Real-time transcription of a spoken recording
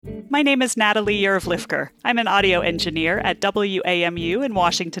My name is Natalie Yervlifker. I'm an audio engineer at WAMU in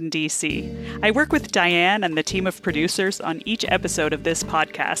Washington, D.C. I work with Diane and the team of producers on each episode of this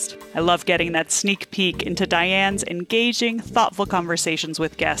podcast. I love getting that sneak peek into Diane's engaging, thoughtful conversations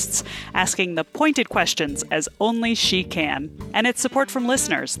with guests, asking the pointed questions as only she can. And it's support from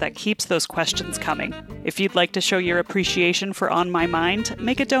listeners that keeps those questions coming. If you'd like to show your appreciation for On My Mind,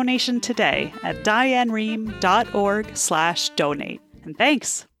 make a donation today at dianeream.org/donate. And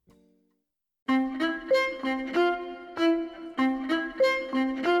thanks!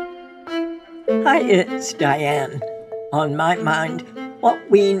 Hi, it's Diane. On My Mind, what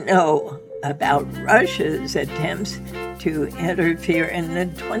we know about Russia's attempts to interfere in the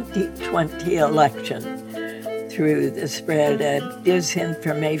 2020 election through the spread of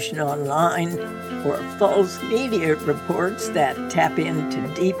disinformation online or false media reports that tap into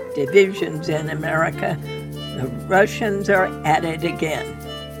deep divisions in America. The Russians are at it again,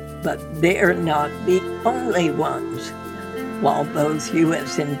 but they're not the only ones. While both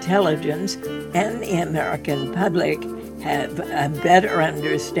U.S. intelligence and the American public have a better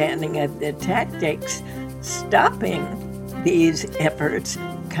understanding of the tactics, stopping these efforts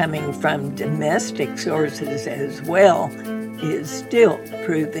coming from domestic sources as well is still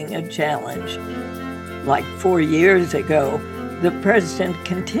proving a challenge. Like 4 years ago, the president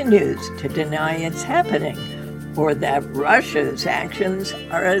continues to deny it's happening, or that Russia's actions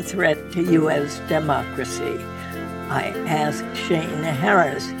are a threat to U.S. democracy. I asked Shane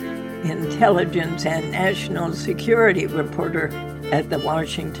Harris, intelligence and national security reporter at the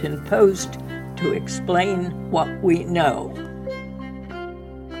Washington Post, to explain what we know.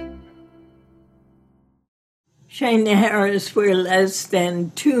 Shane Harris, we're less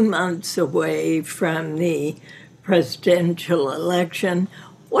than 2 months away from the presidential election.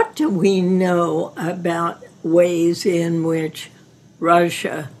 What do we know about ways in which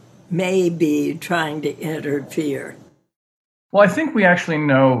Russia may be trying to interfere? Well, I think we actually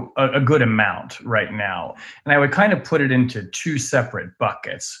know a good amount right now. And I would kind of put it into two separate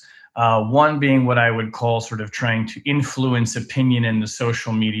buckets. One being what I would call sort of trying to influence opinion in the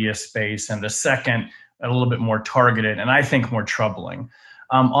social media space, and the second, a little bit more targeted, and I think more troubling.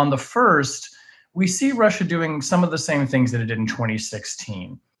 On the first, we see Russia doing some of the same things that it did in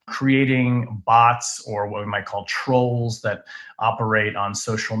 2016. Creating bots, or what we might call trolls, that operate on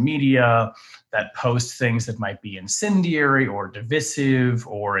social media, that post things that might be incendiary or divisive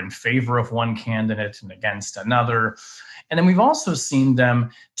or in favor of one candidate and against another. And then we've also seen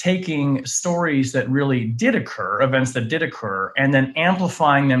them taking stories that really did occur, events that did occur, and then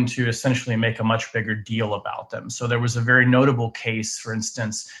amplifying them to essentially make a much bigger deal about them. So there was a very notable case, for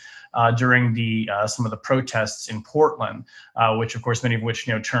instance, during some of the protests in Portland, which of course many of which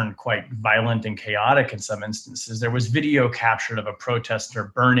turned quite violent and chaotic in some instances. There was video captured of a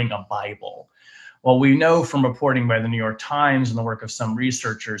protester burning a Bible. Well, we know from reporting by the New York Times and the work of some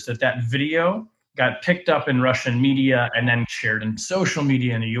researchers that video got picked up in Russian media and then shared in social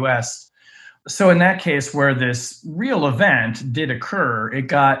media in the US. So in that case, where this real event did occur, it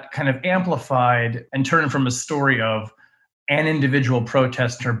got kind of amplified and turned from a story of an individual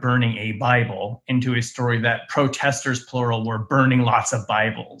protester burning a Bible into a story that protesters, plural, were burning lots of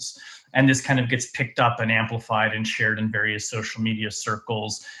Bibles. And this kind of gets picked up and amplified and shared in various social media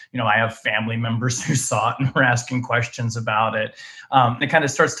circles. I have family members who saw it and were asking questions about it. It kind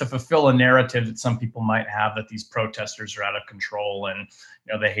of starts to fulfill a narrative that some people might have, that these protesters are out of control and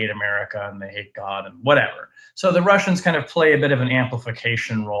they hate America and they hate God and whatever. So the Russians kind of play a bit of an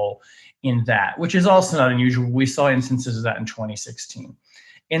amplification role in that, which is also not unusual. We saw instances of that in 2016.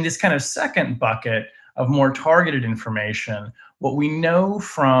 In this kind of second bucket of more targeted information, what we know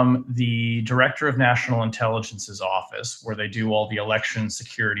from the Director of National Intelligence's office, where they do all the election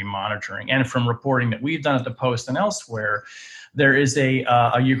security monitoring, and from reporting that we've done at the Post and elsewhere, there is a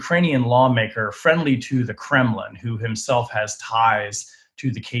Ukrainian lawmaker friendly to the Kremlin, who himself has ties to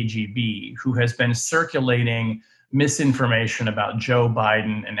the KGB, who has been circulating misinformation about Joe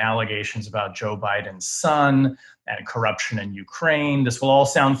Biden and allegations about Joe Biden's son and corruption in Ukraine. This will all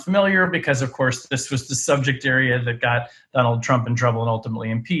sound familiar because, of course, this was the subject area that got Donald Trump in trouble and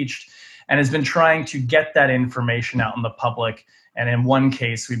ultimately impeached, and has been trying to get that information out in the public. And in one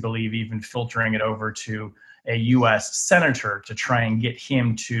case, we believe even filtering it over to a U.S. senator to try and get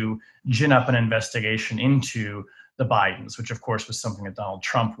him to gin up an investigation into the Bidens, which of course was something that Donald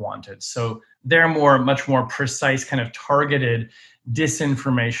Trump wanted. So they're much more precise, kind of targeted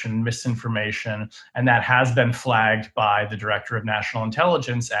disinformation, misinformation, and that has been flagged by the Director of National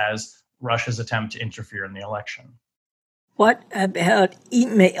Intelligence as Russia's attempt to interfere in the election. What about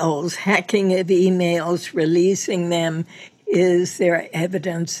emails, hacking of emails, releasing them Is there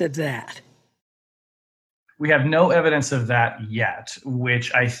evidence of that? We have no evidence of that yet,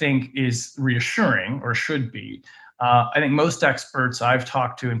 which I think is reassuring, or should be. I think most experts I've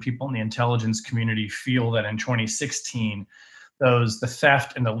talked to and people in the intelligence community feel that in 2016, the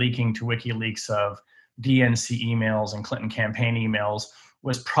theft and the leaking to WikiLeaks of DNC emails and Clinton campaign emails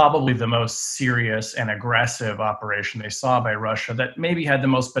was probably the most serious and aggressive operation they saw by Russia that maybe had the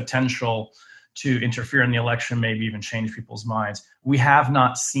most potential to interfere in the election, maybe even change people's minds. We have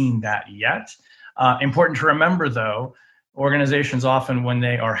not seen that yet. Important to remember, though, organizations often, when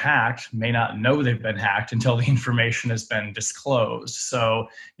they are hacked, may not know they've been hacked until the information has been disclosed. So,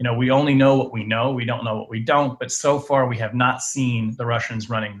 we only know what we know. We don't know what we don't. But so far, we have not seen the Russians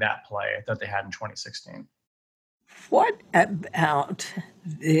running that play that they had in 2016. What about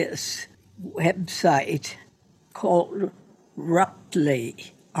this website called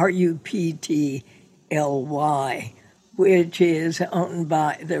Ruptly, Ruptly, which is owned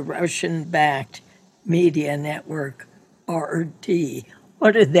by the Russian-backed media network RT?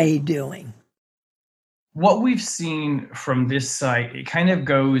 What are they doing? What we've seen from this site, it kind of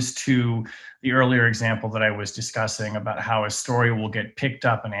goes to the earlier example that I was discussing about how a story will get picked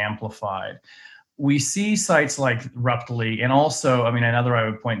up and amplified. We see sites like Ruptly, and also, another I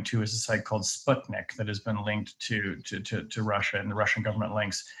would point to is a site called Sputnik that has been linked to Russia, and the Russian government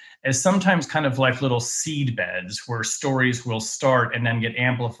links, as sometimes kind of like little seed beds where stories will start and then get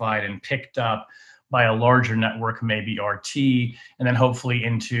amplified and picked up by a larger network, maybe RT, and then hopefully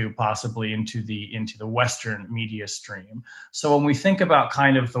possibly into the Western media stream. So when we think about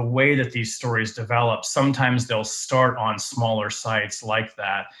kind of the way that these stories develop, sometimes they'll start on smaller sites like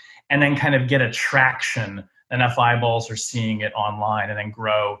that, and then kind of get a traction. Enough eyeballs are seeing it online, and then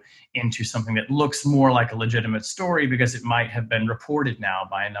grow into something that looks more like a legitimate story because it might have been reported now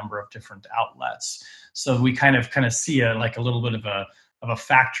by a number of different outlets. So we kind of see a little bit of a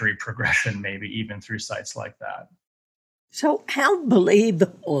factory progression, maybe even through sites like that. So how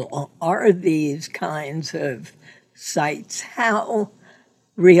believable are these kinds of sites? How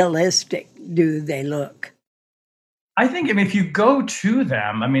realistic do they look? I think, if you go to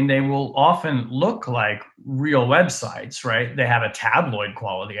them, they will often look like real websites, right? They have a tabloid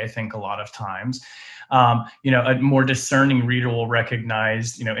quality, I think, a lot of times. A more discerning reader will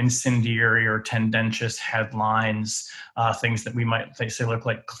recognize, incendiary or tendentious headlines, things that we might say look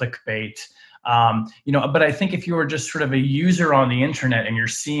like clickbait. But I think if you are just sort of a user on the internet and you're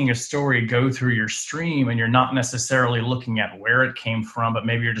seeing a story go through your stream and you're not necessarily looking at where it came from, but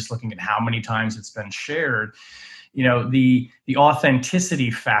maybe you're just looking at how many times it's been shared, the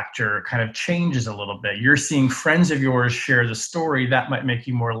authenticity factor kind of changes a little bit. You're seeing friends of yours share the story, that might make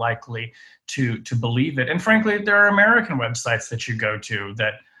you more likely to believe it. And frankly, there are American websites that you go to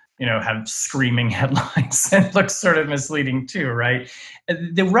that have screaming headlines and look sort of misleading too, right?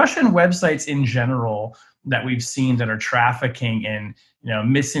 The Russian websites in general that we've seen that are trafficking in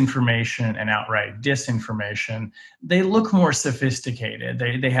misinformation and outright disinformation, they look more sophisticated.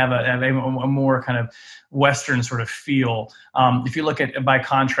 They have a more kind of Western sort of feel. If you look at, by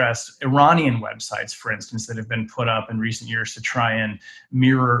contrast, Iranian websites, for instance, that have been put up in recent years to try and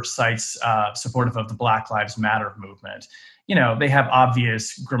mirror sites supportive of the Black Lives Matter movement, they have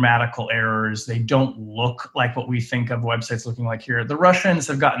obvious grammatical errors. They don't look like what we think of websites looking like here. The Russians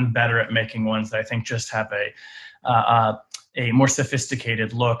have gotten better at making ones that I think just have a more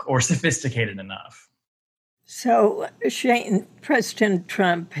sophisticated look, or sophisticated enough. So, Shane, President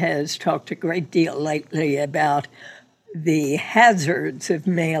Trump has talked a great deal lately about the hazards of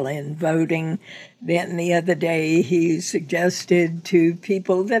mail-in voting. Then the other day he suggested to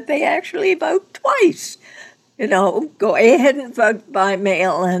people that they actually vote twice. Go ahead and vote by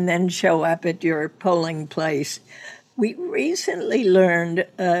mail and then show up at your polling place. We recently learned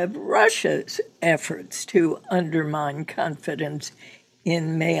of Russia's efforts to undermine confidence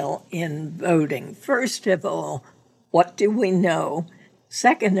in mail-in voting. First of all, what do we know?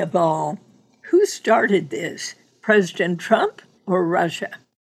 Second of all, who started this? President Trump or Russia?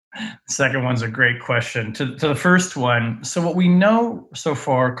 Second one's a great question. To the first one, so what we know so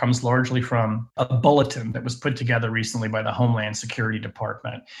far comes largely from a bulletin that was put together recently by the Homeland Security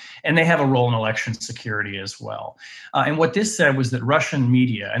Department, and they have a role in election security as well. And what this said was that Russian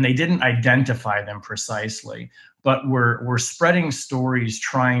media, and they didn't identify them precisely, but were spreading stories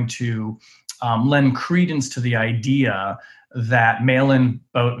trying to lend credence to the idea that mail-in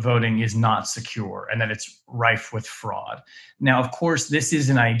voting is not secure and that it's rife with fraud. Now, of course, this is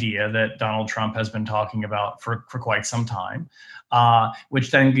an idea that Donald Trump has been talking about for quite some time,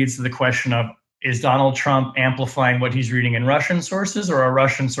 which then leads to the question of, is Donald Trump amplifying what he's reading in Russian sources, or are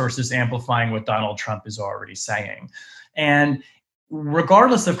Russian sources amplifying what Donald Trump is already saying? And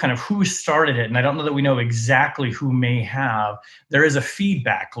regardless of kind of who started it, and I don't know that we know exactly who may have, there is a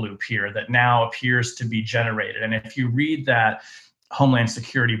feedback loop here that now appears to be generated. And if you read that Homeland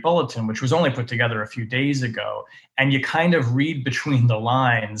Security Bulletin, which was only put together a few days ago, and you kind of read between the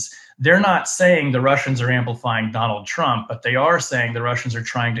lines, they're not saying the Russians are amplifying Donald Trump, but they are saying the Russians are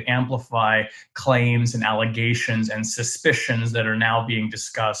trying to amplify claims and allegations and suspicions that are now being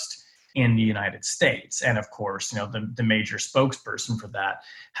discussed in the United States. And of course, the major spokesperson for that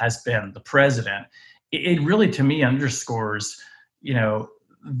has been the president. It really, to me, underscores,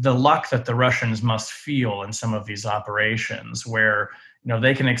 the luck that the Russians must feel in some of these operations where,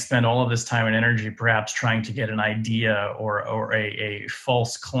 they can expend all of this time and energy perhaps trying to get an idea or a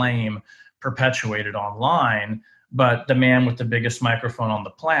false claim perpetuated online, but the man with the biggest microphone on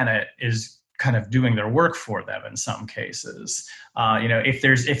the planet is kind of doing their work for them in some cases.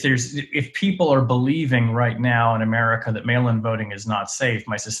 If people are believing right now in America that mail-in voting is not safe,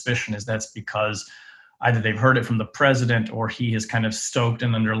 my suspicion is that's because either they've heard it from the president or he has kind of stoked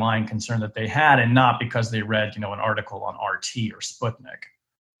an underlying concern that they had, and not because they read, an article on RT or Sputnik.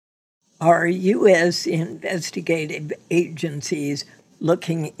 Are U.S. investigative agencies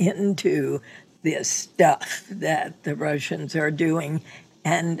looking into this stuff that the Russians are doing,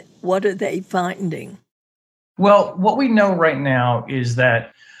 and what are they finding? Well, what we know right now is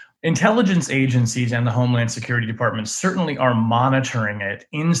that intelligence agencies and the Homeland Security Department certainly are monitoring it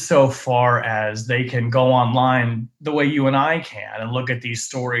insofar as they can go online the way you and I can and look at these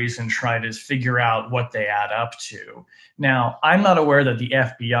stories and try to figure out what they add up to. Now, I'm not aware that the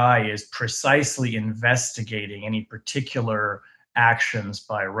FBI is precisely investigating any particular actions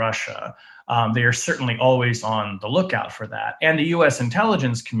by Russia. They are certainly always on the lookout for that. And the U.S.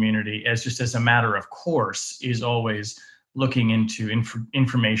 intelligence community, as a matter of course, is always looking into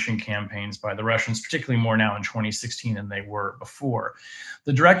information campaigns by the Russians, particularly more now in 2016 than they were before.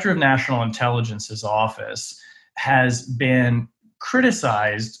 The Director of National Intelligence's office has been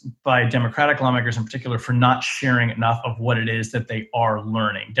criticized by Democratic lawmakers in particular for not sharing enough of what it is that they are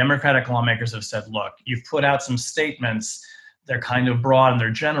learning. Democratic lawmakers have said, look, you've put out some statements, they're kind of broad and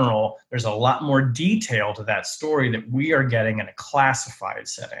they're general. There's a lot more detail to that story that we are getting in a classified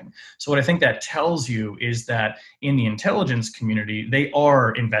setting. So what I think that tells you is that in the intelligence community, they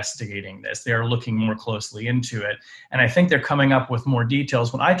are investigating this. They are looking more closely into it. And I think they're coming up with more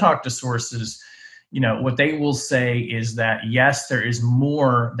details. When I talk to sources, what they will say is that, yes, there is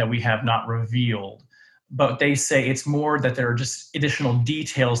more that we have not revealed, but they say it's more that there are just additional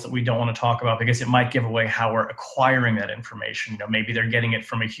details that we don't want to talk about because it might give away how we're acquiring that information. Maybe they're getting it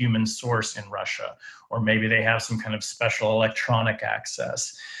from a human source in Russia, or maybe they have some kind of special electronic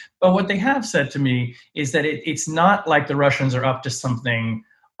access. But what they have said to me is that it's not like the Russians are up to something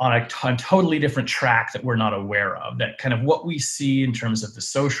on a totally different track that we're not aware of, that kind of what we see in terms of the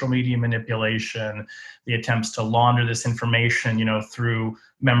social media manipulation, the attempts to launder this information, through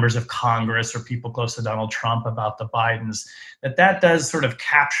members of Congress or people close to Donald Trump about the Bidens, that does sort of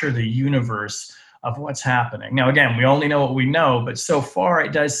capture the universe of what's happening. Now, again, we only know what we know, but so far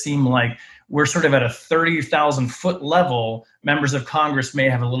it does seem like we're sort of at a 30,000 foot level. Members of Congress may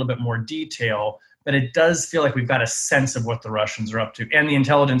have a little bit more detail, but it does feel like we've got a sense of what the Russians are up to. And the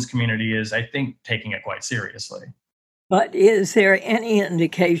intelligence community is, I think, taking it quite seriously. But is there any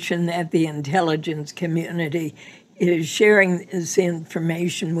indication that the intelligence community is sharing this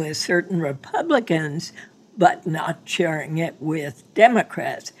information with certain Republicans, but not sharing it with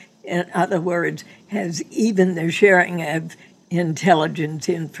Democrats? In other words, has even the sharing of intelligence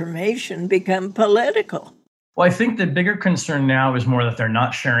information become political? Well, I think the bigger concern now is more that they're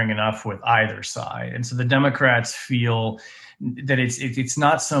not sharing enough with either side. And so the Democrats feel that it's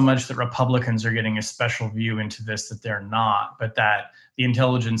not so much that Republicans are getting a special view into this, that they're not, but that the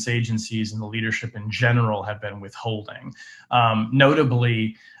intelligence agencies and the leadership in general have been withholding.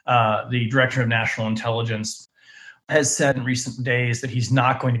 Notably, the Director of National Intelligence has said in recent days that he's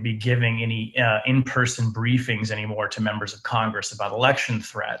not going to be giving any in-person briefings anymore to members of Congress about election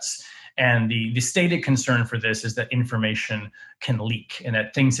threats. And the stated concern for this is that information can leak and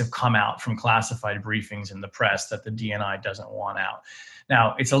that things have come out from classified briefings in the press that the DNI doesn't want out.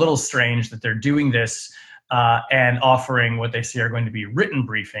 Now, it's a little strange that they're doing this and offering what they say are going to be written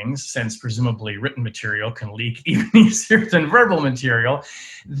briefings, since presumably written material can leak even easier than verbal material.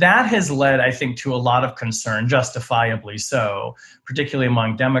 That has led, I think, to a lot of concern, justifiably so, particularly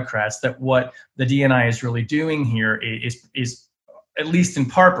among Democrats, that what the DNI is really doing here is at least in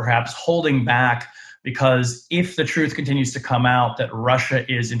part, perhaps, holding back Because if the truth continues to come out that Russia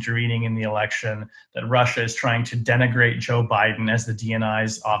is intervening in the election, that Russia is trying to denigrate Joe Biden, as the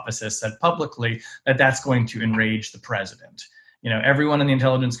DNI's office has said publicly, that's going to enrage the president. Everyone in the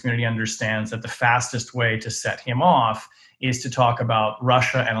intelligence community understands that the fastest way to set him off is to talk about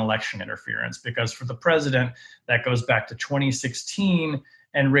Russia and election interference, because for the president, that goes back to 2016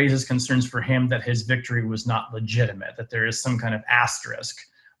 and raises concerns for him that his victory was not legitimate, that there is some kind of asterisk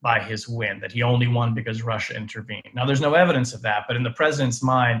by his win, that he only won because Russia intervened. Now, there's no evidence of that, but in the president's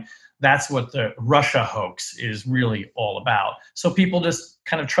mind, that's what the Russia hoax is really all about. So people just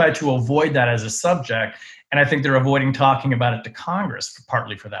kind of try to avoid that as a subject, and I think they're avoiding talking about it to Congress,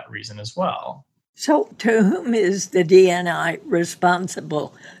 partly for that reason as well. So to whom is the DNI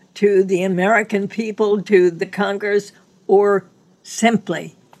responsible? To the American people, to the Congress, or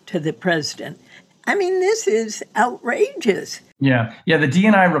simply to the president? I mean, this is outrageous. Yeah, the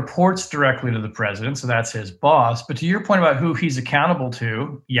DNI reports directly to the president, so that's his boss. But to your point about who he's accountable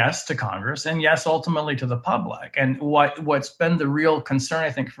to, yes, to Congress, and yes, ultimately to the public. And what's been the real concern, I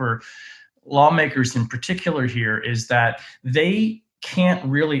think, for lawmakers in particular here is that they can't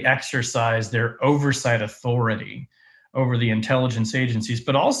really exercise their oversight authority over the intelligence agencies,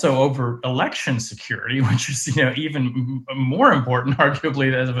 but also over election security, which is, even more important,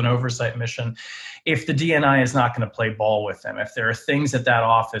 arguably, as of an oversight mission, if the DNI is not going to play ball with them. If there are things that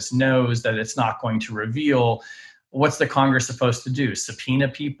office knows that it's not going to reveal, what's the Congress supposed to do? Subpoena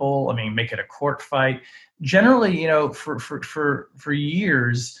people? I mean, make it a court fight? Generally, for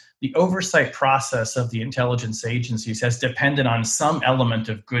years, the oversight process of the intelligence agencies has depended on some element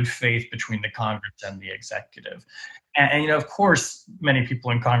of good faith between the Congress and the executive. And of course, many people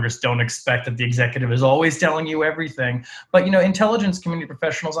in Congress don't expect that the executive is always telling you everything. But, intelligence community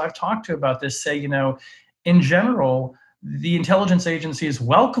professionals I've talked to about this say, in general, the intelligence agencies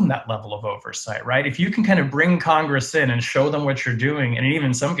welcome that level of oversight, right? If you can kind of bring Congress in and show them what you're doing, and even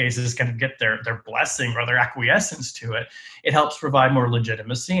in some cases kind of get their blessing or their acquiescence to it, it helps provide more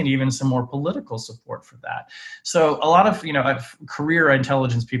legitimacy and even some more political support for that. So a lot of, career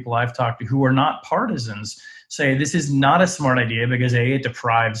intelligence people I've talked to who are not partisans say this is not a smart idea because it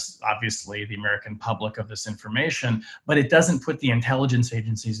deprives, obviously, the American public of this information, but it doesn't put the intelligence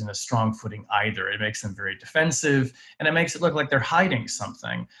agencies in a strong footing either. It makes them very defensive, and it makes it look like they're hiding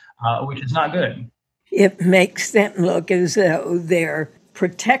something, which is not good. It makes them look as though they're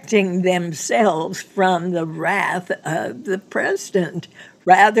protecting themselves from the wrath of the president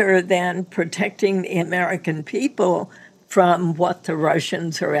rather than protecting the American people from what the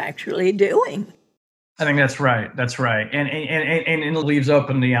Russians are actually doing. I think that's right. That's right. And it leaves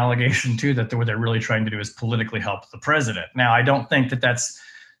open the allegation, too, that what they're really trying to do is politically help the president. Now, I don't think that that's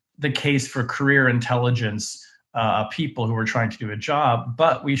the case for career intelligence people who are trying to do a job.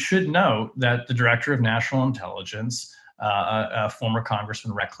 But we should note that the director of national intelligence, former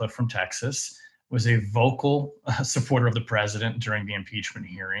Congressman Ratcliffe from Texas, was a vocal supporter of the president during the impeachment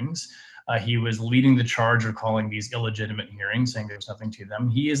hearings. He was leading the charge of calling these illegitimate hearings, saying there's nothing to them.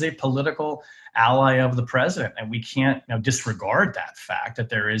 He is a political ally of the president, and we can't disregard that fact that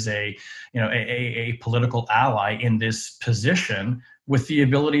there is a political ally in this position with the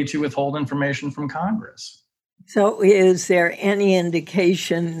ability to withhold information from Congress. So is there any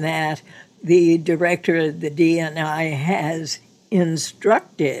indication that the director of the DNI has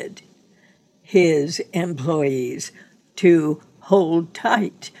instructed his employees to hold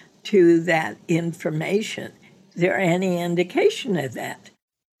tight to that information? Is there any indication of that?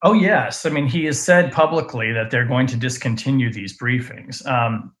 Oh, yes. I mean, he has said publicly that they're going to discontinue these briefings.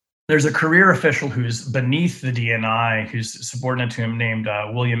 There's a career official who's beneath the DNI, who's subordinate to him, named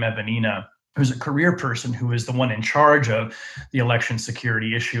William Evanina, who's a career person who is the one in charge of the election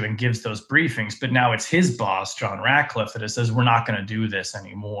security issue and gives those briefings. But now it's his boss, John Ratcliffe, that says, we're not going to do this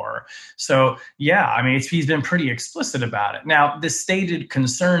anymore. So, yeah, I mean, he's been pretty explicit about it. Now, the stated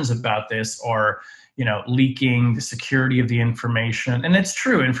concerns about this are, leaking the security of the information. And it's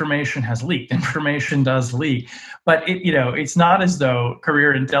true, information has leaked. Information does leak. But, it's not as though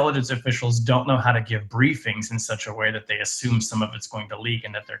career intelligence officials don't know how to give briefings in such a way that they assume some of it's going to leak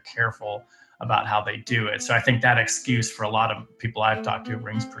and that they're careful about how they do it. So I think that excuse for a lot of people I've talked to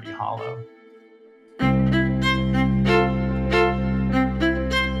rings pretty hollow.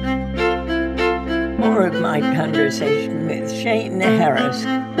 More of my conversation with Shane Harris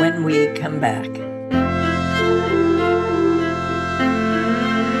when we come back.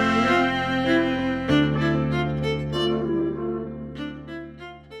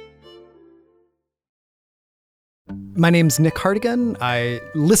 My name's Nick Hartigan. I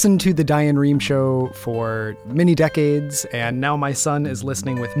listened to The Diane Rehm Show for many decades, and now my son is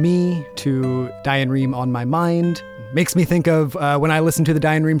listening with me to Diane Rehm on my mind. Makes me think of when I listened to The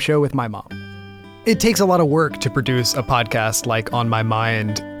Diane Rehm Show with my mom. It takes a lot of work to produce a podcast like On My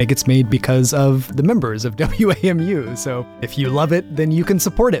Mind. It gets made because of the members of WAMU. So if you love it, then you can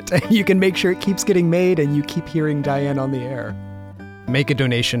support it. You can make sure it keeps getting made and you keep hearing Diane on the air. Make a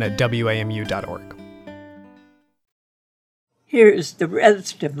donation at WAMU.org. Here's the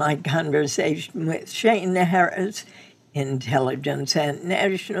rest of my conversation with Shane Harris, intelligence and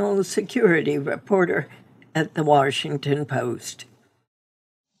national security reporter at the Washington Post.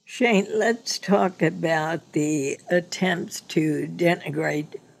 Shane, let's talk about the attempts to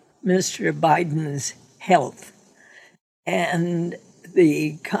denigrate Mr. Biden's health and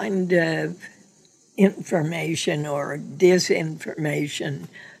the kind of information or disinformation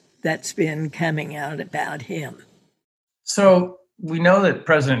that's been coming out about him. So we know that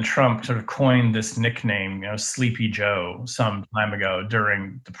President Trump sort of coined this nickname, Sleepy Joe, some time ago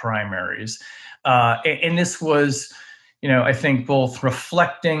during the primaries. And this was, I think both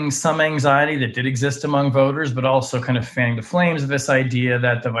reflecting some anxiety that did exist among voters, but also kind of fanning the flames of this idea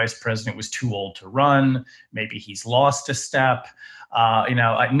that the vice president was too old to run. Maybe he's lost a step.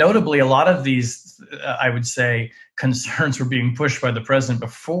 Notably, a lot of these, I would say, concerns were being pushed by the president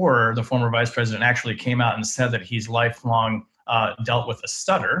before the former vice president actually came out and said that he's lifelong dealt with a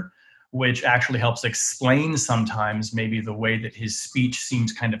stutter, which actually helps explain sometimes maybe the way that his speech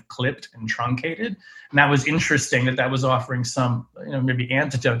seems kind of clipped and truncated. And that was interesting that was offering some, maybe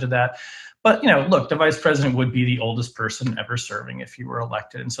antidote to that. But, look, the vice president would be the oldest person ever serving if he were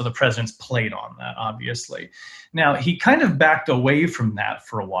elected. And so the president's played on that, obviously. Now, he kind of backed away from that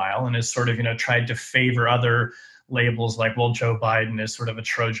for a while and has sort of, tried to favor other labels like, well, Joe Biden is sort of a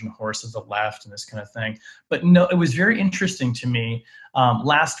Trojan horse of the left and this kind of thing. But no, it was very interesting to me.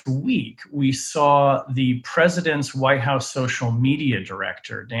 Last week, we saw the president's White House social media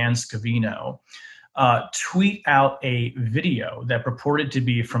director, Dan Scavino, tweet out a video that purported to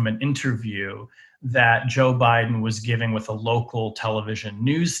be from an interview that Joe Biden was giving with a local television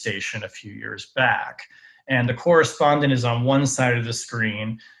news station a few years back. And the correspondent is on one side of the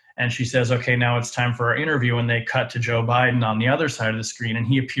screen, and she says, okay, now it's time for our interview. And they cut to Joe Biden on the other side of the screen, and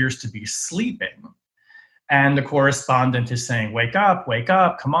he appears to be sleeping. And the correspondent is saying, wake up,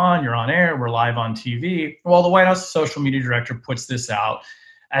 come on, you're on air, we're live on TV. Well, the White House social media director puts this out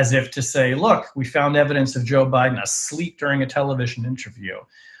as if to say, look, we found evidence of Joe Biden asleep during a television interview.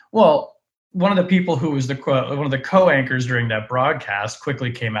 Well, one of the people who was one of the co-anchors during that broadcast quickly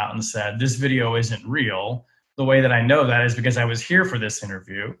came out and said, this video isn't real. The way that I know that is because I was here for this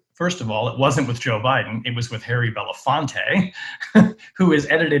interview. First of all, it wasn't with Joe Biden. It was with Harry Belafonte, who is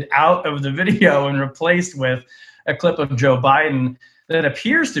edited out of the video and replaced with a clip of Joe Biden that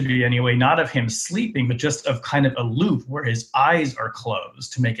appears to be, anyway, not of him sleeping, but just of kind of a loop where his eyes are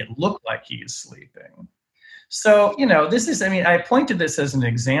closed to make it look like he is sleeping. So, this is, I pointed this as an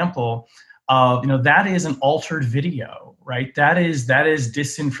example of, that is an altered video, right? That is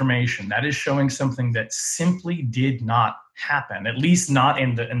disinformation. That is showing something that simply did not happen, at least not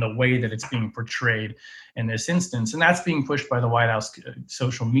in the way that it's being portrayed in this instance. And that's being pushed by the White House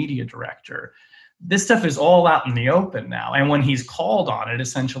social media director. This stuff is all out in the open now. And when he's called on it,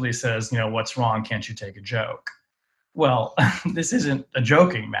 essentially says, what's wrong? Can't you take a joke? Well, this isn't a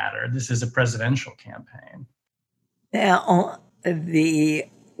joking matter. This is a presidential campaign. Now, the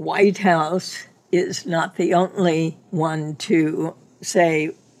White House is not the only one to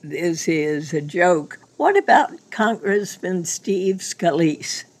say this is a joke. What about Congressman Steve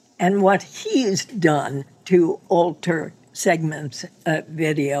Scalise and what he's done to alter segments of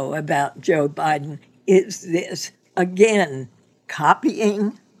video about Joe Biden? Is this, again,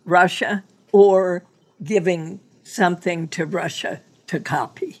 copying Russia or giving something to Russia to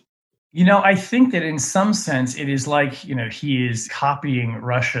copy? I think that in some sense it is like, he is copying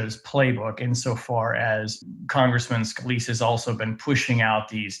Russia's playbook insofar as Congressman Scalise has also been pushing out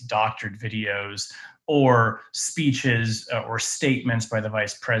these doctored videos or speeches or statements by the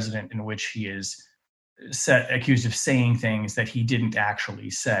vice president in which he is accused of saying things that he didn't actually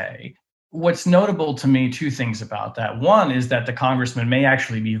say. What's notable to me, two things about that. One is that the congressman may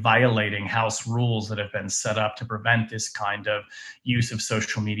actually be violating House rules that have been set up to prevent this kind of use of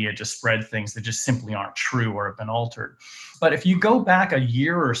social media to spread things that just simply aren't true or have been altered. But if you go back a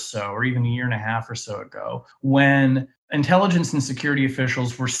year or so, or even a year and a half or so ago, when intelligence and security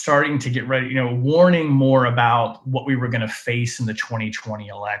officials were starting to get ready, warning more about what we were going to face in the 2020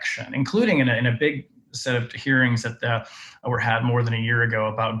 election, including in a big set of hearings that were had more than a year ago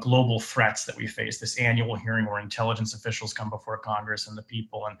about global threats that we face, this annual hearing where intelligence officials come before Congress and the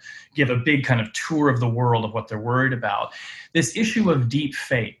people and give a big kind of tour of the world of what they're worried about. This issue of deep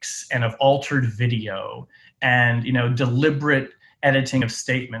fakes and of altered video and, deliberate editing of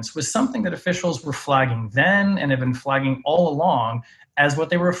statements was something that officials were flagging then and have been flagging all along as what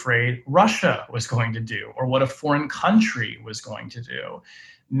they were afraid Russia was going to do or what a foreign country was going to do.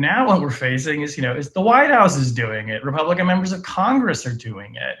 Now what we're facing is the White House is doing it. Republican members of Congress are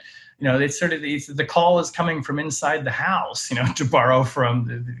doing it. The call is coming from inside the house, to borrow from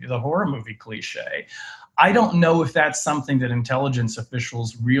the horror movie cliche. I don't know if that's something that intelligence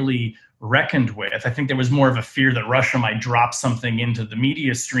officials really reckoned with. I think there was more of a fear that Russia might drop something into the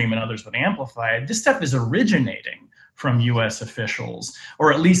media stream and others would amplify it. This stuff is originating from U.S. officials,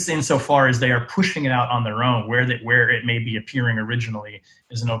 or at least insofar as they are pushing it out on their own. Where it may be appearing originally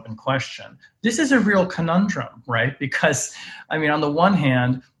is an open question. This is a real conundrum, right? Because, on the one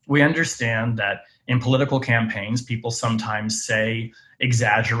hand, we understand that in political campaigns, people sometimes say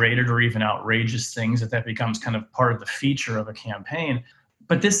exaggerated or even outrageous things, that becomes kind of part of the feature of a campaign.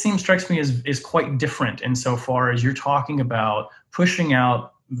 But this strikes me as quite different insofar as you're talking about pushing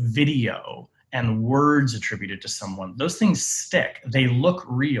out video and words attributed to someone. Those things stick. They look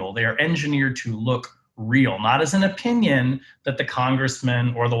real. They are engineered to look real, not as an opinion that the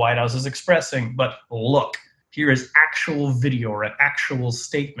congressman or the White House is expressing, but look, here is actual video or an actual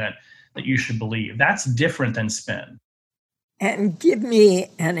statement that you should believe. That's different than spin. And give me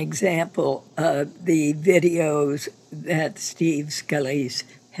an example of the videos that Steve Scalise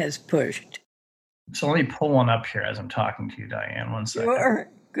has pushed. So let me pull one up here as I'm talking to you, Diane. 1 second. Sure,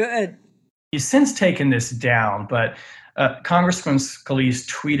 good. He's since taken this down, but Congressman Scalise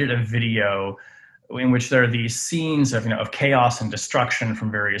tweeted a video in which there are these scenes of chaos and destruction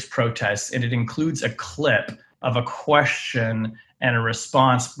from various protests, and it includes a clip of a question and a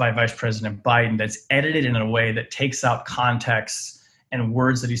response by Vice President Biden that's edited in a way that takes out context and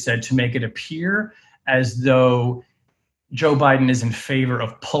words that he said to make it appear as though Joe Biden is in favor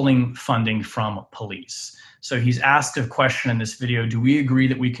of pulling funding from police. So he's asked a question in this video, do we agree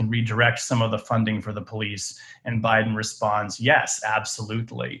that we can redirect some of the funding for the police? And Biden responds, yes,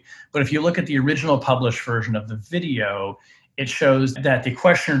 absolutely. But if you look at the original published version of the video, it shows that the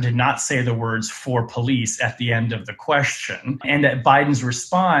questioner did not say the words "for police" at the end of the question, and that Biden's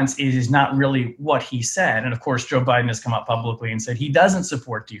response is not really what he said. And of course, Joe Biden has come out publicly and said he doesn't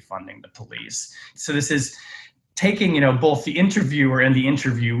support defunding the police. So this is taking, both the interviewer and the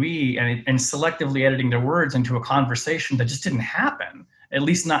interviewee and selectively editing their words into a conversation that just didn't happen, at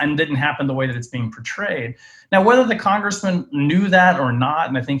least not, and didn't happen the way that it's being portrayed. Now, whether the congressman knew that or not,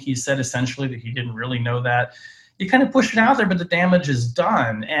 and I think he said essentially that he didn't really know that, you kind of push it out there, but the damage is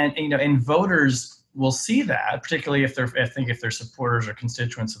done. And voters will see that, particularly if they're supporters or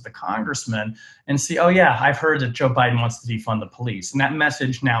constituents of the congressman, and see, oh yeah, I've heard that Joe Biden wants to defund the police. And that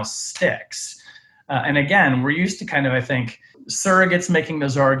message now sticks. And again, we're used to kind of, I think, surrogates making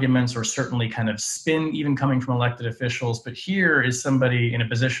those arguments, or certainly kind of spin even coming from elected officials. But here is somebody in a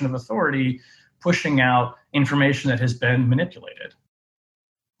position of authority pushing out information that has been manipulated.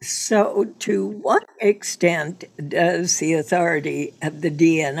 So to what extent does the authority of the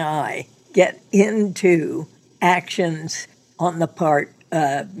DNI get into actions on the part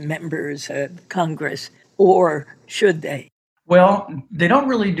of members of Congress, or should they? Well, they don't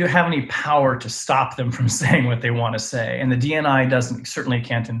really have any power to stop them from saying what they want to say. And the DNI certainly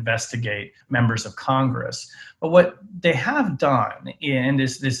can't investigate members of Congress. But what they have done in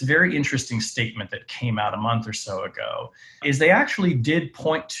this very interesting statement that came out a month or so ago is they actually did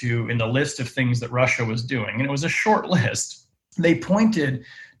point to, in the list of things that Russia was doing, and it was a short list, they pointed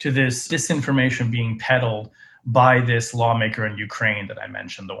to this disinformation being peddled by this lawmaker in Ukraine that I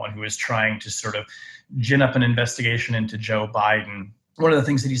mentioned, the one who is trying to sort of gin up an investigation into Joe Biden. One of the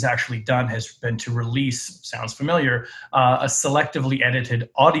things that he's actually done has been to release, sounds familiar, a selectively edited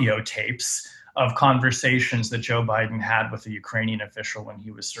audio tapes of conversations that Joe Biden had with a Ukrainian official when he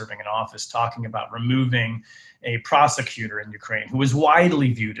was serving in office, talking about removing a prosecutor in Ukraine who was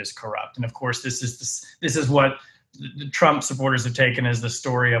widely viewed as corrupt. And of course, this is what the Trump supporters have taken as the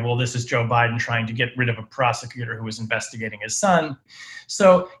story of, well, this is Joe Biden trying to get rid of a prosecutor who was investigating his son.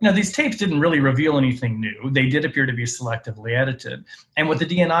 So, these tapes didn't really reveal anything new. They did appear to be selectively edited. And what the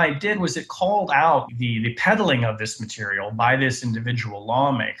DNI did was it called out the peddling of this material by this individual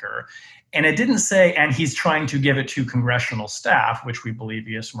lawmaker. And it didn't say, and he's trying to give it to congressional staff, which we believe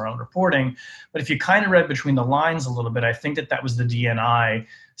he is from our own reporting. But if you kind of read between the lines a little bit, I think that was the DNI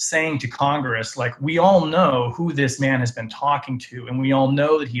saying to Congress, like, we all know who this man has been talking to, and we all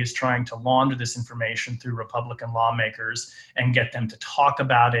know that he is trying to launder this information through Republican lawmakers and get them to talk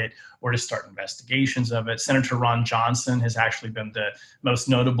about it or to start investigations of it. Senator Ron Johnson has actually been the most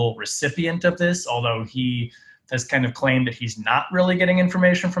notable recipient of this, although he has kind of claimed that he's not really getting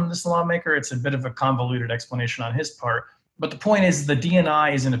information from this lawmaker. It's a bit of a convoluted explanation on his part. But the point is, the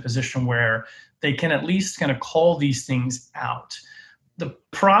DNI is in a position where they can at least kind of call these things out. The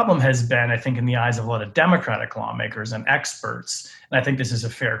problem has been, I think, in the eyes of a lot of Democratic lawmakers and experts, and I think this is a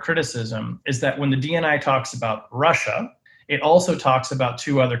fair criticism, is that when the DNI talks about Russia, it also talks about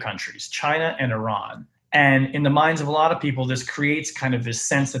two other countries, China and Iran. And in the minds of a lot of people, this creates kind of this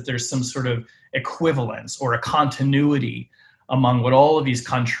sense that there's some sort of equivalence or a continuity among what all of these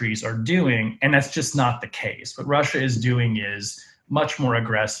countries are doing. And that's just not the case. What Russia is doing is much more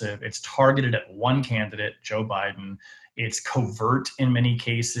aggressive. It's targeted at one candidate, Joe Biden. It's covert in many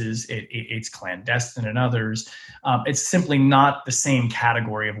cases. It's clandestine in others. It's simply not the same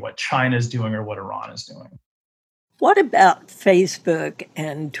category of what China is doing or what Iran is doing. What about Facebook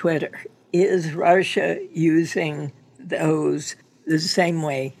and Twitter? Is Russia using those the same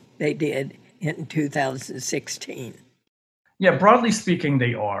way they did in 2016? Yeah, broadly speaking,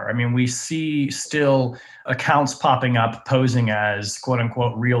 they are. I mean, we see still accounts popping up posing as quote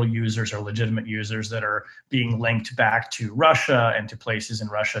unquote real users or legitimate users that are being linked back to Russia and to places in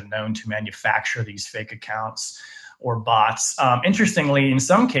Russia known to manufacture these fake accounts or bots. Interestingly, in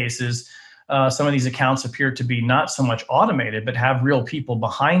some cases, some of these accounts appear to be not so much automated, but have real people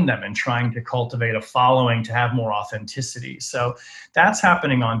behind them and trying to cultivate a following to have more authenticity. So that's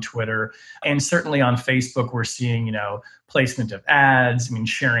happening on Twitter. And certainly on Facebook, we're seeing, placement of ads,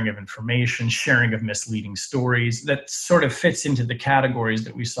 sharing of information, sharing of misleading stories that sort of fits into the categories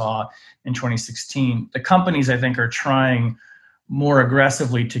that we saw in 2016. The companies, I think, are trying more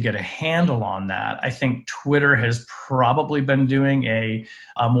aggressively to get a handle on that. I think Twitter has probably been doing a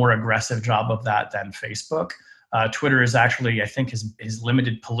more aggressive job of that than Facebook. Twitter is actually, I think, has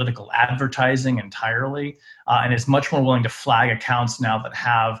limited political advertising entirely and is much more willing to flag accounts now that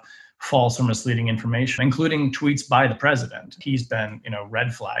have false or misleading information, including tweets by the president. He's been,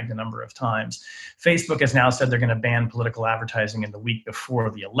 red flagged a number of times. Facebook has now said they're going to ban political advertising in the week before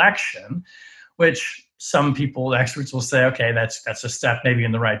the election, which some people, experts will say, okay, that's a step maybe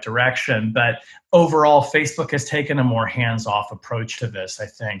in the right direction. But overall, Facebook has taken a more hands-off approach to this, I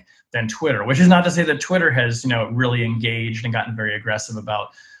think, than Twitter, which is not to say that Twitter has, really engaged and gotten very aggressive about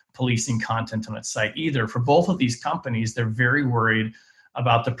policing content on its site either. For both of these companies, they're very worried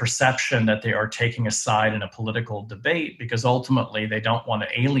about the perception that they are taking a side in a political debate because ultimately they don't want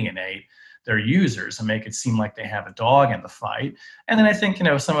to alienate their users and make it seem like they have a dog in the fight. And then I think,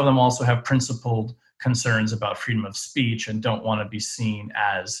 some of them also have principled concerns about freedom of speech and don't want to be seen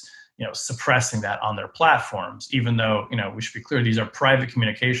as, suppressing that on their platforms, even though, we should be clear, these are private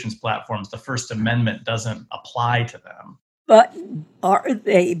communications platforms. The First Amendment doesn't apply to them. But are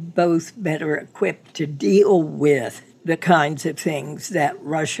they both better equipped to deal with the kinds of things that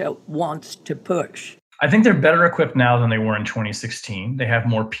Russia wants to push? I think they're better equipped now than they were in 2016. They have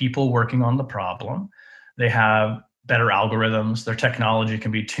more people working on the problem. They have better algorithms. Their technology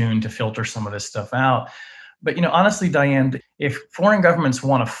can be tuned to filter some of this stuff out. But, honestly, Diane, if foreign governments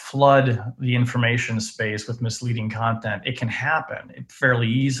want to flood the information space with misleading content, it can happen fairly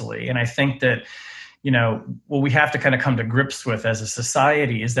easily. And I think that, what we have to kind of come to grips with as a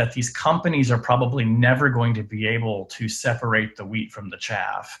society is that these companies are probably never going to be able to separate the wheat from the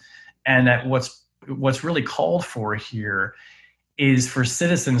chaff. And that what's really called for here is for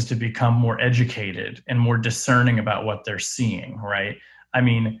citizens to become more educated and more discerning about what they're seeing, right?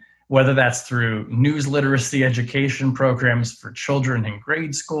 Whether that's through news literacy education programs for children in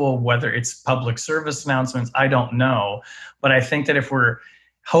grade school, whether it's public service announcements, I don't know. But I think that if we're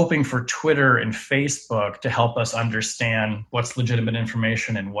hoping for Twitter and Facebook to help us understand what's legitimate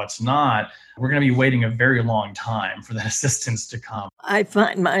information and what's not, we're going to be waiting a very long time for that assistance to come. I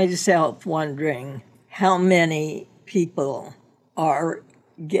find myself wondering how many people are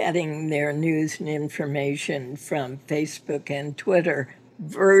getting their news and information from Facebook and Twitter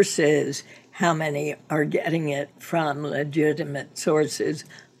versus how many are getting it from legitimate sources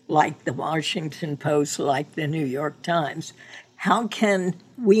like the Washington Post, like the New York Times. How can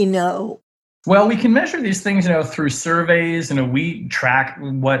we know? Well, we can measure these things, through surveys. We track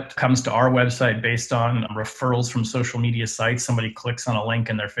what comes to our website based on referrals from social media sites. Somebody clicks on a link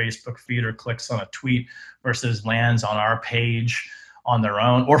in their Facebook feed or clicks on a tweet versus lands on our page on their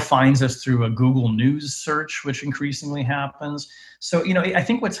own or finds us through a Google News search, which increasingly happens. So, I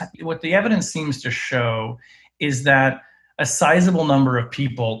think what the evidence seems to show is that a sizable number of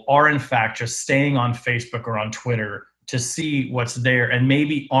people are in fact just staying on Facebook or on Twitter to see what's there and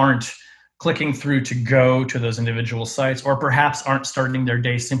maybe aren't clicking through to go to those individual sites, or perhaps aren't starting their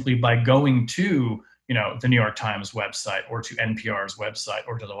day simply by going to the New York Times website or to NPR's website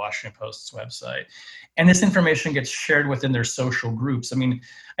or to the Washington Post's website. And this information gets shared within their social groups. I mean,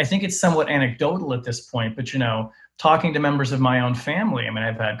 I think it's somewhat anecdotal at this point, but talking to members of my own family, I mean,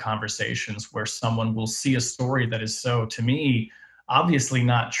 I've had conversations where someone will see a story that is so, to me, obviously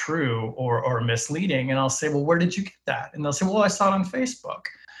not true or misleading. And I'll say, well, where did you get that? And they'll say, well, I saw it on Facebook.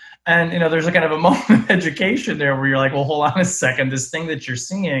 And, there's a kind of a moment of education there where you're like, well, hold on a second. This thing that you're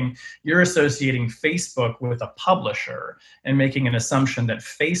seeing, you're associating Facebook with a publisher and making an assumption that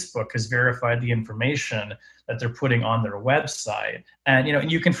Facebook has verified the information that they're putting on their website. And,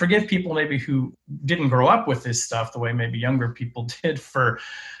 you can forgive people maybe who didn't grow up with this stuff the way maybe younger people did for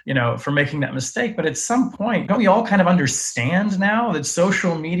making that mistake. But at some point, don't we all kind of understand now that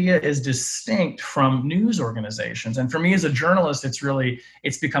social media is distinct from news organizations? And for me as a journalist,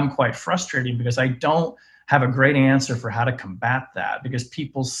 it's become quite frustrating because I don't have a great answer for how to combat that, because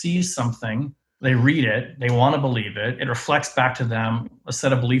people see something, they read it, they want to believe it, it reflects back to them a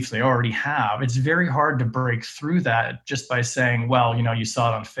set of beliefs they already have. It's very hard to break through that just by saying, well, you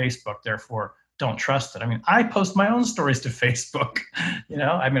saw it on Facebook, therefore don't trust it. I mean, I post my own stories to Facebook,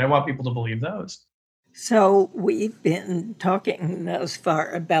 I want people to believe those. So we've been talking thus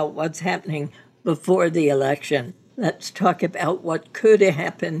far about what's happening before the election. Let's talk about what could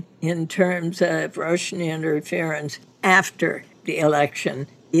happen in terms of Russian interference after the election,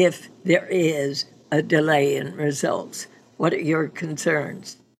 if there is a delay in results. What are your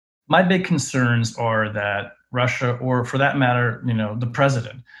concerns? My big concerns are that Russia, or for that matter, the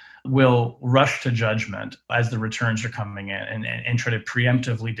president, will rush to judgment as the returns are coming in and try to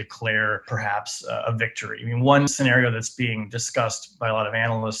preemptively declare perhaps a victory. I mean, one scenario that's being discussed by a lot of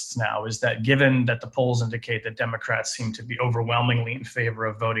analysts now is that given that the polls indicate that Democrats seem to be overwhelmingly in favor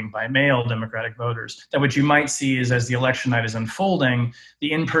of voting by mail, Democratic voters, that what you might see is as the election night is unfolding,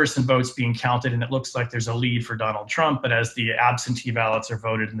 the in-person votes being counted and it looks like there's a lead for Donald Trump, but as the absentee ballots are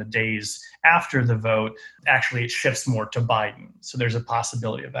voted in the days after the vote, actually it shifts more to Biden. So there's a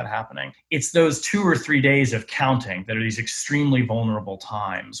possibility of that happening. It's those 2 or 3 days of counting that are these extremely vulnerable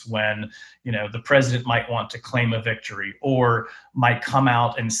times when, the president might want to claim a victory or might come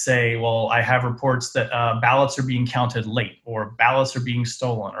out and say, well, I have reports that ballots are being counted late or ballots are being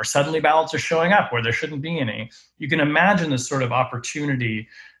stolen or suddenly ballots are showing up where there shouldn't be any. You can imagine this sort of opportunity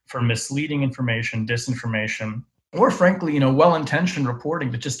for misleading information, disinformation, or frankly, well-intentioned reporting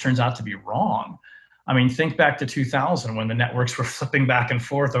that just turns out to be wrong. I mean, think back to 2000 when the networks were flipping back and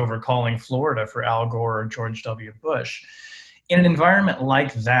forth over calling Florida for Al Gore or George W. Bush. In an environment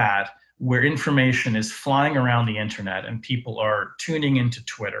like that, where information is flying around the internet and people are tuning into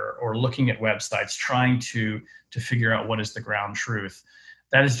Twitter or looking at websites trying to figure out what is the ground truth,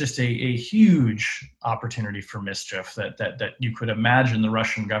 that is just a huge opportunity for mischief that you could imagine the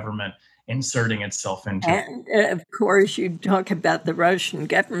Russian government inserting itself into. And of course, you talk about the Russian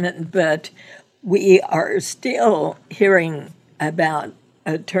government, but we are still hearing about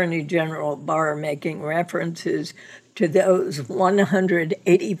Attorney General Barr making references to those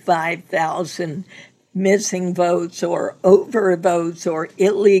 185,000 missing votes or overvotes or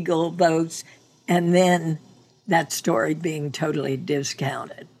illegal votes, and then that story being totally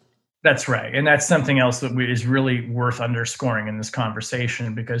discounted. That's right. And that's something else that is really worth underscoring in this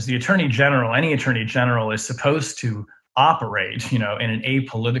conversation, because the Attorney General, any Attorney General, is supposed to operate, in an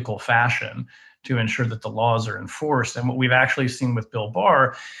apolitical fashion to ensure that the laws are enforced. And what we've actually seen with Bill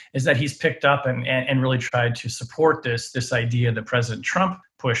Barr is that he's picked up and really tried to support this idea that President Trump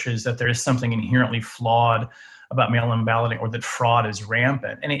pushes, that there is something inherently flawed about mail-in balloting or that fraud is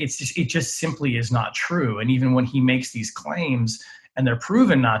rampant. And it just simply is not true. And even when he makes these claims, and they're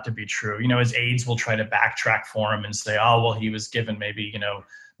proven not to be true, his aides will try to backtrack for him and say, oh, well, he was given maybe,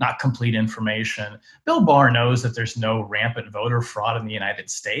 not complete information. Bill Barr knows that there's no rampant voter fraud in the United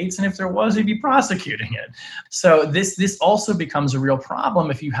States. And if there was, he'd be prosecuting it. So this also becomes a real problem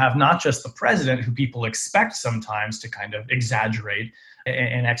if you have not just the president, who people expect sometimes to kind of exaggerate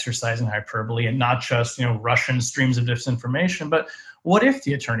and exercise in hyperbole, and not just, Russian streams of disinformation, but what if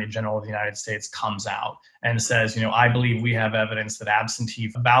the Attorney General of the United States comes out and says, I believe we have evidence that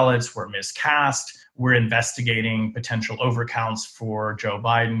absentee ballots were miscast. We're investigating potential overcounts for Joe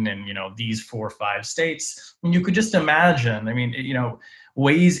Biden in, these 4 or 5 states. And you could just imagine,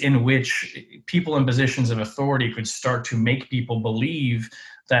 ways in which people in positions of authority could start to make people believe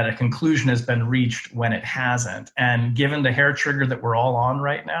that a conclusion has been reached when it hasn't. And given the hair trigger that we're all on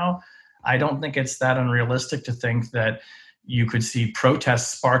right now, I don't think it's that unrealistic to think that you could see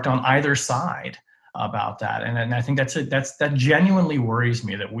protests sparked on either side about that. And I think that genuinely worries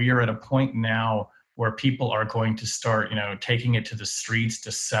me, that we are at a point now where people are going to start, taking it to the streets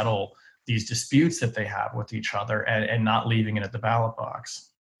to settle these disputes that they have with each other, and not leaving it at the ballot box.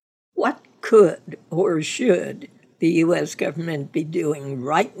 What could or should the U.S. government be doing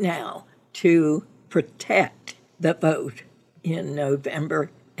right now to protect the vote in November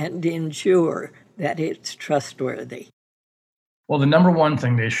and ensure that it's trustworthy? Well, the number one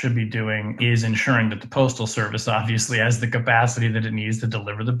thing they should be doing is ensuring that the Postal Service obviously has the capacity that it needs to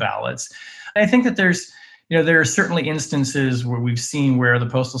deliver the ballots. I think that there are certainly instances where we've seen where the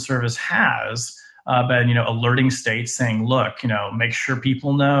Postal Service has been, alerting states saying, look, make sure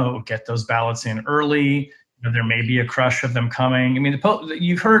people know, get those ballots in early. There may be a crush of them coming. I mean,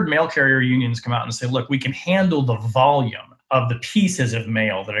 you've heard mail carrier unions come out and say, look, we can handle the volume of the pieces of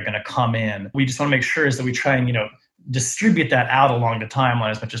mail that are going to come in. We just want to make sure is that we try and, distribute that out along the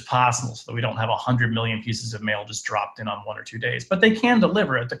timeline as much as possible, so that we don't have 100 million pieces of mail just dropped in on 1 or 2 days. But they can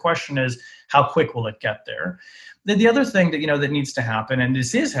deliver it. The question is, how quick will it get there? The other thing that that needs to happen, and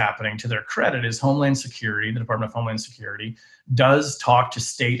this is happening to their credit, is Homeland Security. The Department of Homeland Security does talk to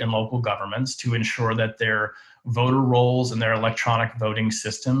state and local governments to ensure that their voter rolls and their electronic voting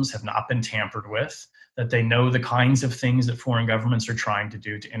systems have not been tampered with, that they know the kinds of things that foreign governments are trying to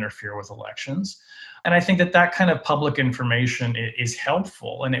do to interfere with elections. And I think that kind of public information is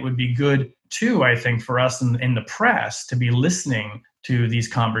helpful. And it would be good, too, I think, for us in the press to be listening to these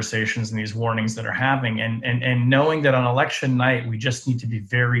conversations and these warnings that are having, and knowing that on election night, we just need to be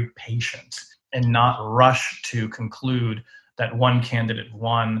very patient and not rush to conclude that one candidate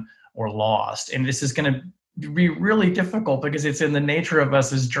won or lost. And this is going to be really difficult because it's in the nature of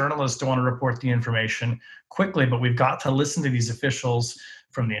us as journalists to want to report the information quickly, but we've got to listen to these officials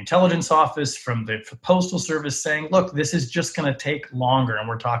from the intelligence office, from the Postal Service saying, look, this is just going to take longer, and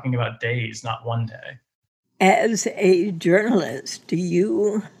we're talking about days, not one day. As a journalist, do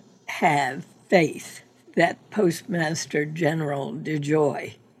you have faith that Postmaster General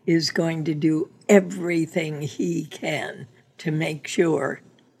DeJoy is going to do everything he can to make sure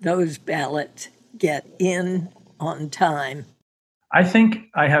those ballots get in on time? I think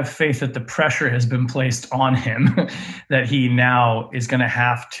I have faith that the pressure has been placed on him, that he now is going to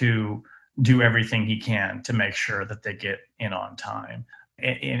have to do everything he can to make sure that they get in on time.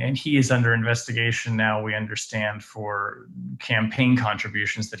 And he is under investigation now, we understand, for campaign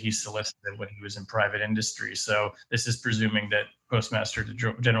contributions that he solicited when he was in private industry. So this is presuming that Postmaster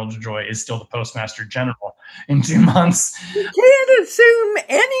General DeJoy is still the Postmaster General in 2 months. You can't assume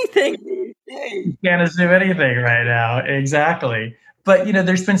anything these days. You can't assume anything right now. Exactly. But,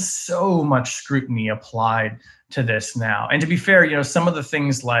 there's been so much scrutiny applied to this now. And to be fair, some of the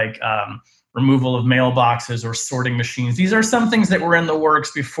things like removal of mailboxes or sorting machines, these are some things that were in the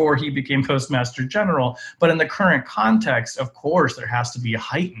works before he became Postmaster General. But in the current context, of course, there has to be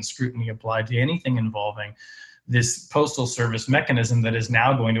heightened scrutiny applied to anything involving this Postal Service mechanism that is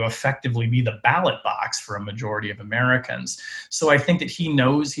now going to effectively be the ballot box for a majority of Americans. So I think that he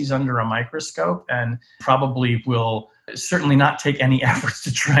knows he's under a microscope and probably will certainly not take any efforts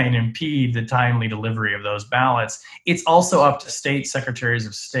to try and impede the timely delivery of those ballots. It's also up to state secretaries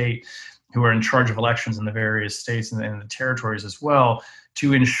of state who are in charge of elections in the various states and the territories as well,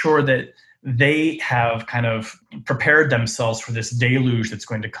 to ensure that they have kind of prepared themselves for this deluge that's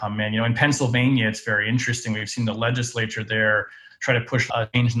going to come in. In Pennsylvania, it's very interesting. We've seen the legislature there try to push a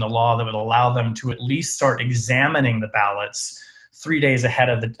change in the law that would allow them to at least start examining the ballots 3 days ahead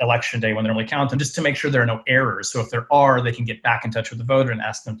of the election day when they're only counting, just to make sure there are no errors. So if there are, they can get back in touch with the voter and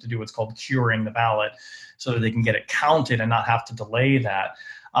ask them to do what's called curing the ballot so that they can get it counted and not have to delay that.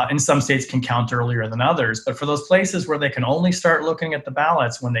 And some states can count earlier than others. But for those places where they can only start looking at the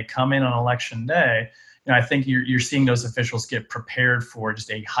ballots when they come in on election day, I think you're seeing those officials get prepared for just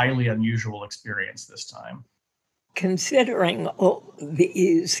a highly unusual experience this time. Considering all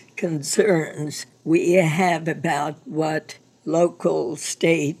these concerns we have about what local,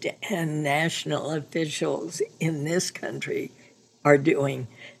 state, and national officials in this country are doing,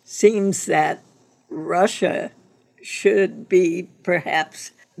 seems that Russia should be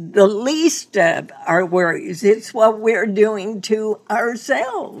perhaps the least of our worries. It's what we're doing to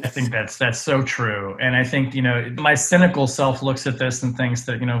ourselves. I think that's so true. And I think, my cynical self looks at this and thinks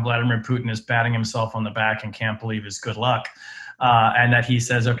that, Vladimir Putin is patting himself on the back and can't believe his good luck. And that he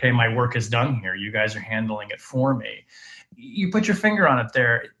says, okay, my work is done here. You guys are handling it for me. You put your finger on it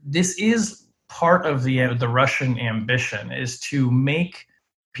there. This is part of the Russian ambition, is to make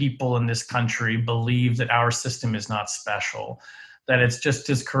people in this country believe that our system is not special, that it's just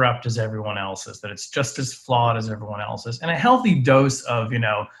as corrupt as everyone else's, that it's just as flawed as everyone else's. And a healthy dose of,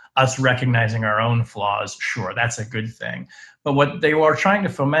 us recognizing our own flaws, sure, that's a good thing. But what they are trying to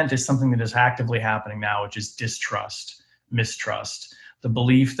foment is something that is actively happening now, which is distrust, mistrust, the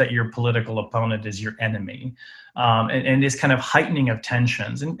belief that your political opponent is your enemy, and this kind of heightening of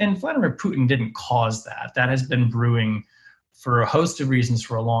tensions. And Vladimir Putin didn't cause that. That has been brewing for a host of reasons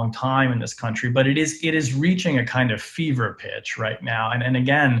for a long time in this country, but it is reaching a kind of fever pitch right now. And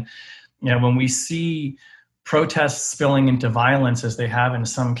again, when we see protests spilling into violence as they have in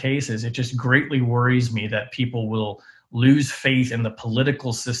some cases, it just greatly worries me that people will lose faith in the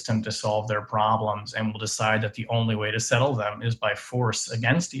political system to solve their problems and will decide that the only way to settle them is by force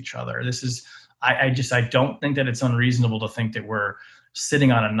against each other. I don't think that it's unreasonable to think that we're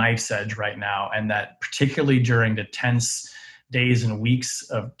sitting on a knife's edge right now, and that particularly during the tense days and weeks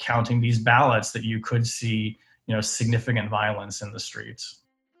of counting these ballots, that you could see, significant violence in the streets.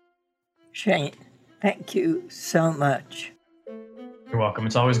 Shane, thank you so much. You're welcome.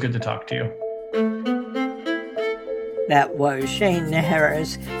 It's always good to talk to you. That was Shane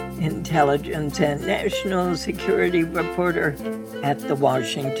Harris, intelligence and national security reporter at The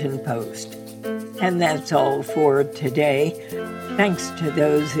Washington Post. And that's all for today. Thanks to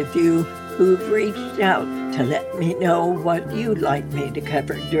those of you who've reached out to let me know what you'd like me to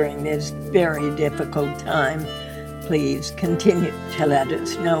cover during this very difficult time. Please continue to let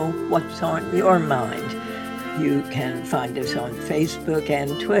us know what's on your mind. You can find us on Facebook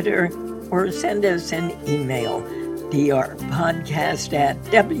and Twitter, or send us an email,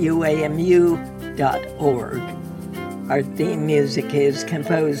 drpodcast@wamu.org. Our theme music is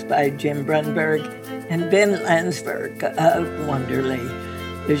composed by Jim Brunberg and Ben Landsberg of Wonderly.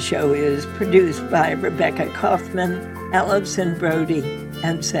 The show is produced by Rebecca Kaufman, Allison Brody,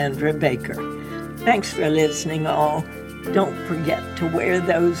 and Sandra Baker. Thanks for listening, all. Don't forget to wear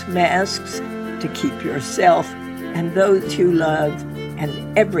those masks to keep yourself and those you love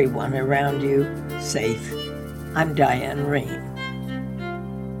and everyone around you safe. I'm Diane Rehm.